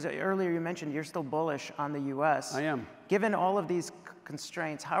curious, because earlier you mentioned you're still bullish on the US. I am. Given all of these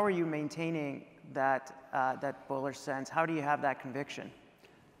constraints, how are you maintaining that bullish sense? How do you have that conviction?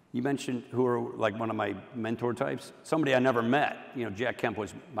 You mentioned who are like one of my mentor types. Somebody I never met, Jack Kemp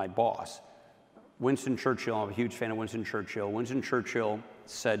was my boss. Winston Churchill, I'm a huge fan of Winston Churchill. Winston Churchill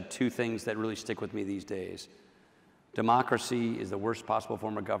said two things that really stick with me these days. Democracy is the worst possible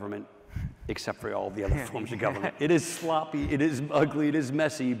form of government, except for all the other forms of government. It is sloppy, it is ugly, it is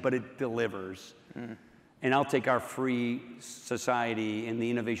messy, but it delivers. And I'll take our free society and the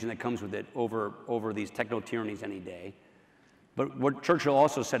innovation that comes with it over these techno-tyrannies any day. But what Churchill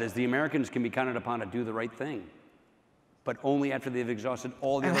also said is the Americans can be counted upon to do the right thing, but only after they've exhausted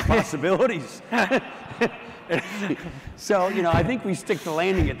all the other possibilities. So, I think we stick the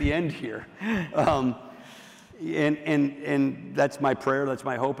landing at the end here. And that's my prayer, that's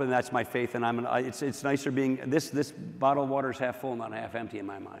my hope, and that's my faith. And it's nicer being, this bottle of water is half full, not half empty in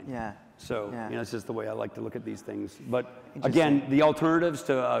my mind. Yeah. So, it's just the way I like to look at these things. But again, the alternatives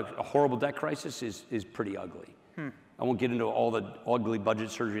to a horrible debt crisis is pretty ugly. I won't get into all the ugly budget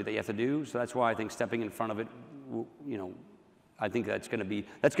surgery that you have to do. So that's why I think stepping in front of it, I think that's going to be,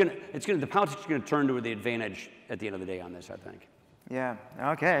 the politics is going to turn to the advantage at the end of the day on this, I think. Yeah,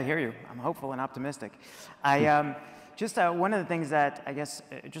 okay, I hear you. I'm hopeful and optimistic. Just one of the things that I guess,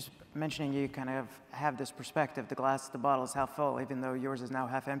 just mentioning you kind of have this perspective, the bottle is half full, even though yours is now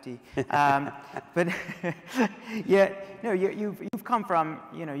half empty. But yeah, you've come from,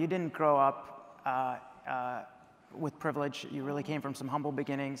 you didn't grow up with privilege. You really came from some humble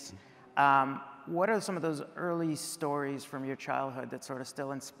beginnings. What are some of those early stories from your childhood that sort of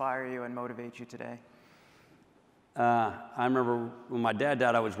still inspire you and motivate you today? I remember when my dad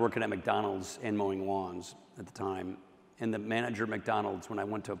died, I was working at McDonald's and mowing lawns at the time. And the manager at McDonald's, when I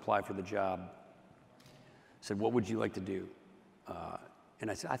went to apply for the job, said, "What would you like to do?" And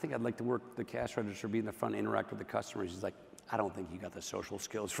I said, "I think I'd like to work the cash register, be in the front, interact with the customers." He's like, "I don't think you got the social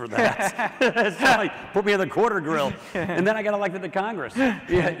skills for that." It's not like, put me in the quarter grill, and then I got elected to Congress.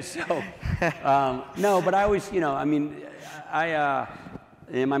 Yeah, so, no, but I always,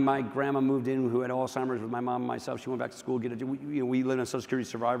 and my grandma moved in who had Alzheimer's with my mom and myself. She went back to school, we lived on Social Security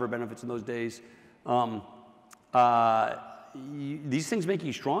survivor benefits in those days. These things make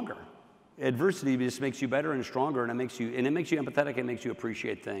you stronger. Adversity just makes you better and stronger, and it makes you empathetic, and makes you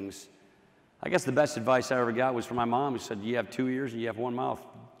appreciate things. I guess the best advice I ever got was from my mom, who said, "You have 2 ears and you have one mouth.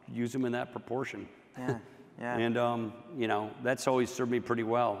 Use them in that proportion." Yeah, yeah. And that's always served me pretty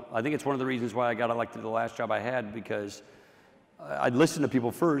well. I think it's one of the reasons why I got elected to the last job I had, because I'd listen to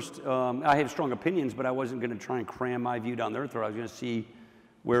people first. I have strong opinions, but I wasn't going to try and cram my view down their throat. I was going to see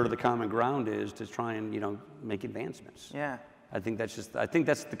where the common ground is to try and make advancements. Yeah. I think that's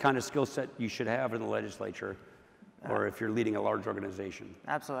the kind of skill set you should have in the legislature, or if you're leading a large organization.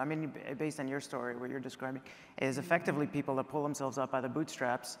 Absolutely. I mean, based on your story, what you're describing is effectively people that pull themselves up by the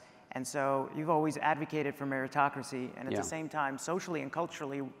bootstraps. And so you've always advocated for meritocracy, and at the same time, socially and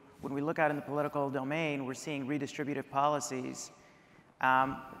culturally, when we look out in the political domain, we're seeing redistributive policies.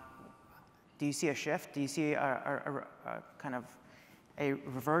 Do you see a shift? Do you see a kind of a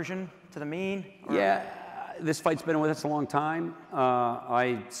reversion to the mean? Or? Yeah, this fight's been with us a long time.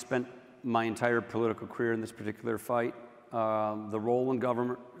 I spent my entire political career in this particular fight. The role and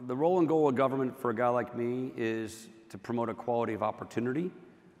goal of government for a guy like me is to promote equality of opportunity.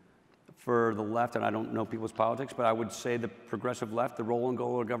 For the left, and I don't know people's politics, but I would say the progressive left, the role and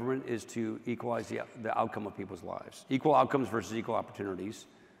goal of government is to equalize the outcome of people's lives. Equal outcomes versus equal opportunities.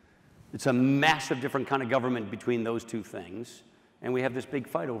 It's a massive different kind of government between those two things, and we have this big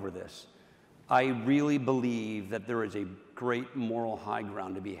fight over this. I really believe that there is a great moral high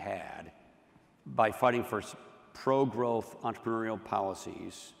ground to be had by fighting for pro-growth entrepreneurial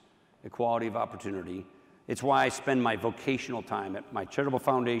policies, equality of opportunity, It's why I spend my vocational time at my charitable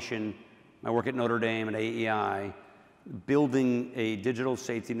foundation, my work at Notre Dame and AEI, building a digital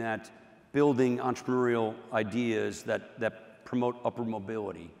safety net, building entrepreneurial ideas that promote upward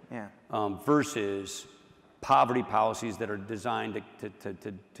mobility, versus poverty policies that are designed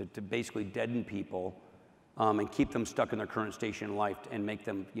to basically deaden people and keep them stuck in their current station in life and make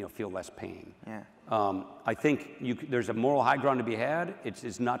them feel less pain. I think there's a moral high ground to be had.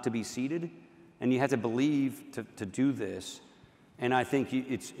 It's not to be ceded, and you have to believe to do this. And I think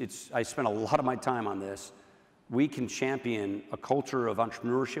I spent a lot of my time on this. We can champion a culture of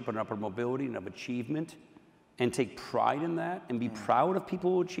entrepreneurship and upward mobility and of achievement and take pride in that and be proud of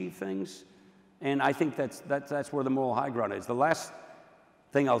people who achieve things. And I think that's where the moral high ground is. The last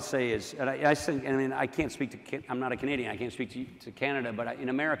thing I'll say is, and I can't speak to, I'm not a Canadian, I can't speak to Canada, but in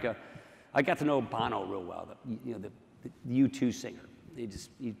America, I got to know Bono real well, the U2 singer. He's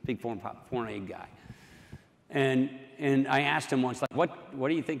a big foreign aid guy. And I asked him once, like, what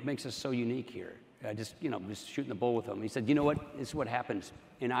do you think makes us so unique here? I just shooting the bull with him. He said, you know what, this is what happens.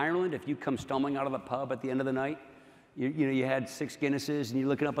 In Ireland, if you come stumbling out of the pub at the end of the night, you had 6 Guinnesses and you're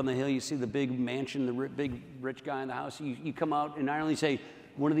looking up on the hill, you see the big mansion, the big rich guy in the house, you come out in Ireland, you say,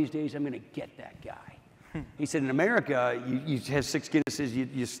 one of these days I'm gonna get that guy. He said, in America, you have 6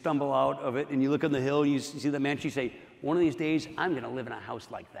 Guinnesses, you stumble out of it and you look on the hill, you see the mansion, you say, one of these days I'm gonna live in a house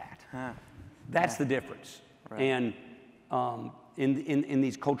like that. That's the difference. Right. And in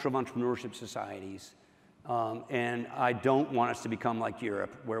these cultural entrepreneurship societies, and I don't want us to become like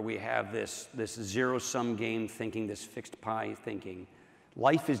Europe, where we have this zero-sum game thinking, this fixed pie thinking.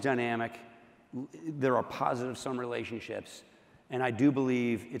 Life is dynamic. There are positive sum relationships, and I do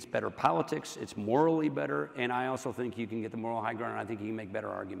believe it's better politics, it's morally better, and I also think you can get the moral high ground, and I think you can make better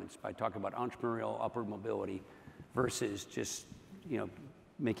arguments by talking about entrepreneurial upward mobility versus just,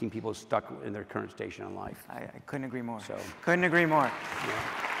 making people stuck in their current station in life. I couldn't agree more. So, couldn't agree more.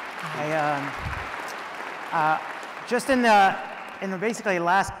 Yeah. Just in the basically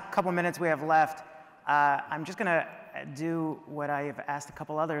last couple minutes we have left, I'm just gonna do what I have asked a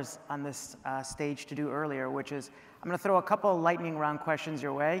couple others on this stage to do earlier, which is I'm gonna throw a couple lightning round questions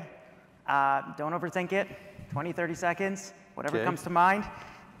your way. Don't overthink it, 20, 30 seconds, whatever comes to mind,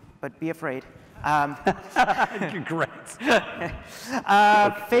 but be afraid. Great.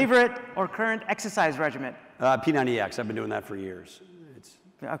 Favorite or current exercise regimen? P90X. I've been doing that for years.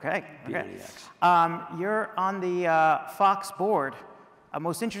 Okay. P90X. You're on the Fox board.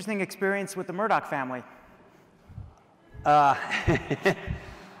 Most interesting experience with the Murdoch family?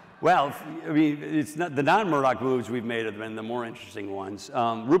 Well, I mean, it's not the non-Murdoch moves we've made have been the more interesting ones.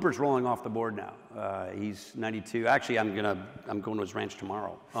 Rupert's rolling off the board now. He's 92. Actually, I'm going to his ranch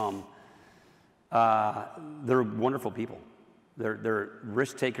tomorrow. They're wonderful people. They're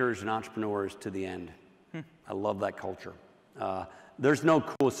risk takers and entrepreneurs to the end. I love that culture. There's no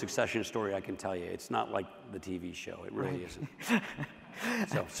cool succession story I can tell you. It's not like the TV show. It really isn't.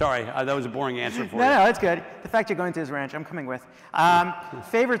 So sorry, that was a boring answer for you. No, that's good. The fact you're going to his ranch, I'm coming with.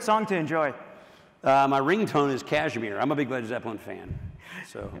 Favorite song to enjoy? My ringtone is Kashmir. I'm a big Led Zeppelin fan.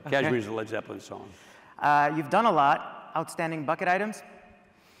 So Kashmir is a Led Zeppelin song. You've done a lot. Outstanding bucket items?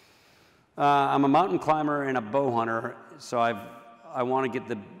 I'm a mountain climber and a bow hunter, so I want to get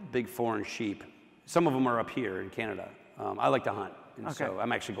the big foreign sheep. Some of them are up here in Canada. I like to hunt, and so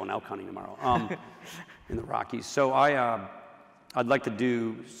I'm actually going elk hunting tomorrow in the Rockies. So I'd like to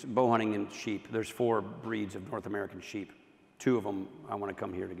do bow hunting and sheep. There's 4 breeds of North American sheep. 2 of them I want to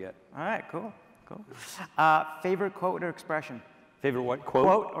come here to get. All right, cool. Favorite quote or expression? Favorite what? Quote?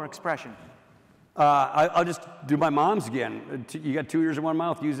 Quote or expression? I'll just do my mom's again. You got 2 ears in one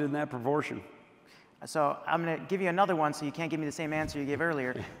mouth, use it in that proportion. So I'm going to give you another one so you can't give me the same answer you gave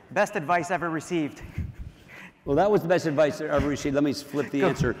earlier. Best advice ever received? Well, that was the best advice I ever received. Let me flip the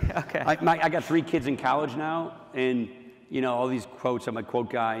answer. Okay. I got 3 kids in college now, and all these quotes, I'm a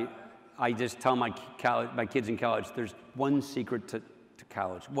quote guy. I just tell my kids in college, there's one secret to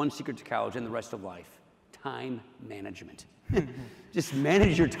college, and the rest of life: time management. Just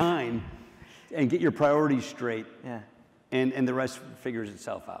manage your time and get your priorities straight, and the rest figures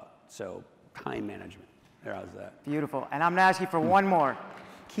itself out. So time management. How's that? Beautiful. And I'm going to ask you for one more.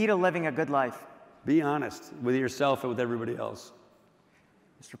 Key to living a good life. Be honest with yourself and with everybody else.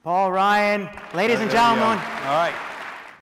 Mr. Paul Ryan, ladies and gentlemen. All right.